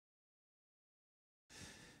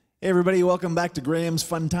Hey everybody, welcome back to Graham's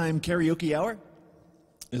Fun Time Karaoke Hour.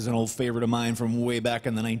 This is an old favorite of mine from way back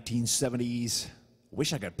in the 1970s.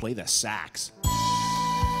 Wish I could play the sax.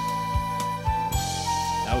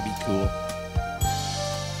 That would be cool.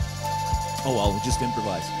 Oh well, we'll just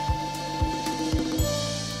improvise.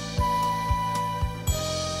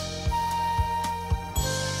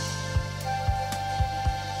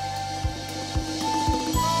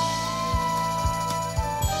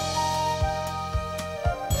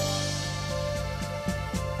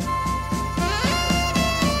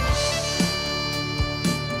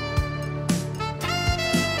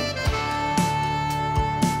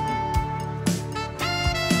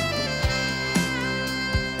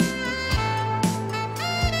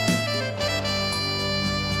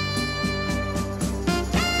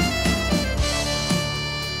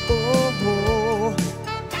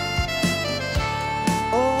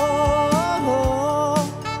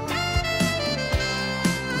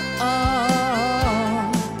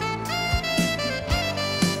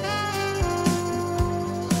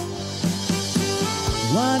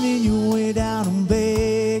 Winding your way down on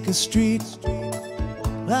Baker Street,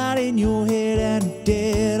 light in your head and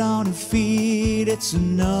dead on your feet. It's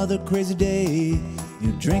another crazy day.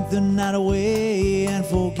 You drink the night away and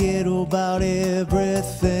forget about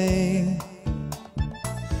everything.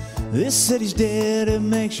 This city's dead, it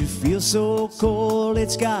makes you feel so cold.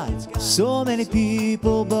 It's got so many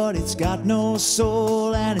people, but it's got no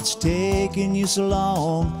soul. And it's taken you so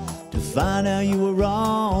long to find out you were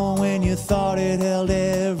wrong when you thought it held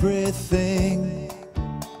everything.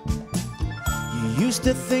 You used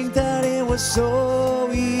to think that it was so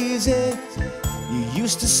easy. You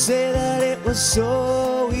used to say that it was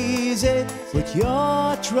so easy. But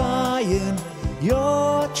you're trying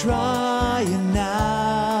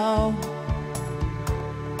now.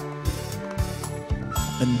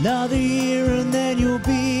 Another year and then you'll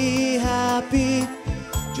be happy.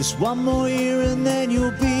 Just one more year and then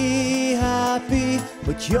you'll be happy.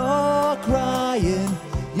 But you're crying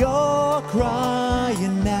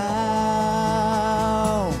now.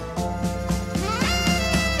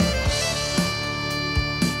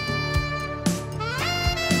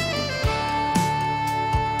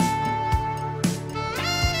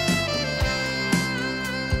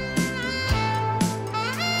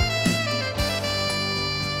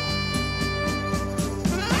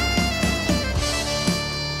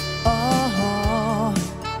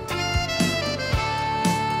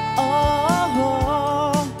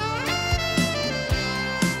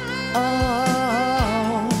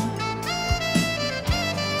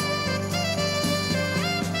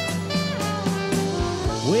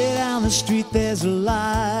 Way down the street there's a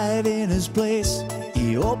light in his place.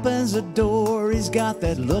 He opens the door, he's got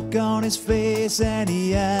that look on his face. And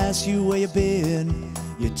he asks you where you been.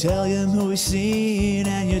 You tell him who he's seen,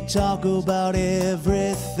 and you talk about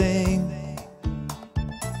everything.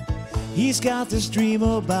 He's got this dream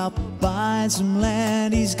about buying some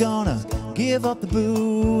land. He's gonna give up the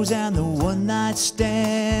booze and the one-night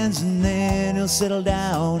stands, and then he'll settle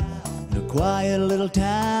down in a quiet little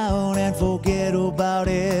town and forget about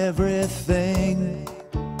everything.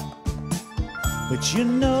 But you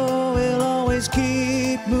know he'll always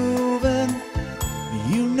keep moving.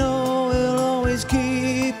 You know he'll always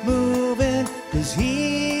keep moving, 'cause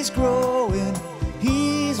he's growing,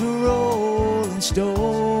 he's a rolling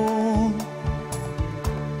stone.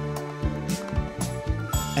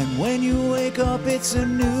 And when you wake up it's a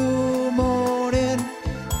new morning.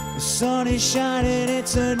 The sun is shining,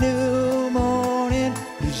 it's a new morning.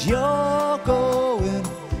 'Cause you're going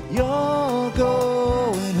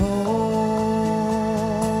home.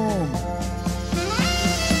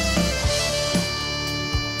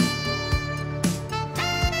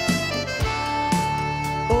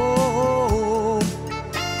 Oh,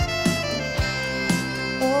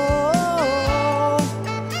 oh, oh,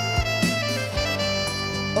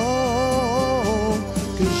 oh,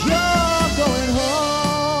 'cause you're going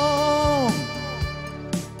home.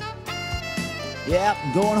 Yeah,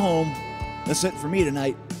 I'm going home. That's it for me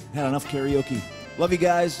tonight. Had enough karaoke. Love you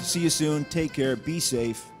guys. See you soon. Take care. Be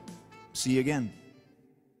safe. See you again.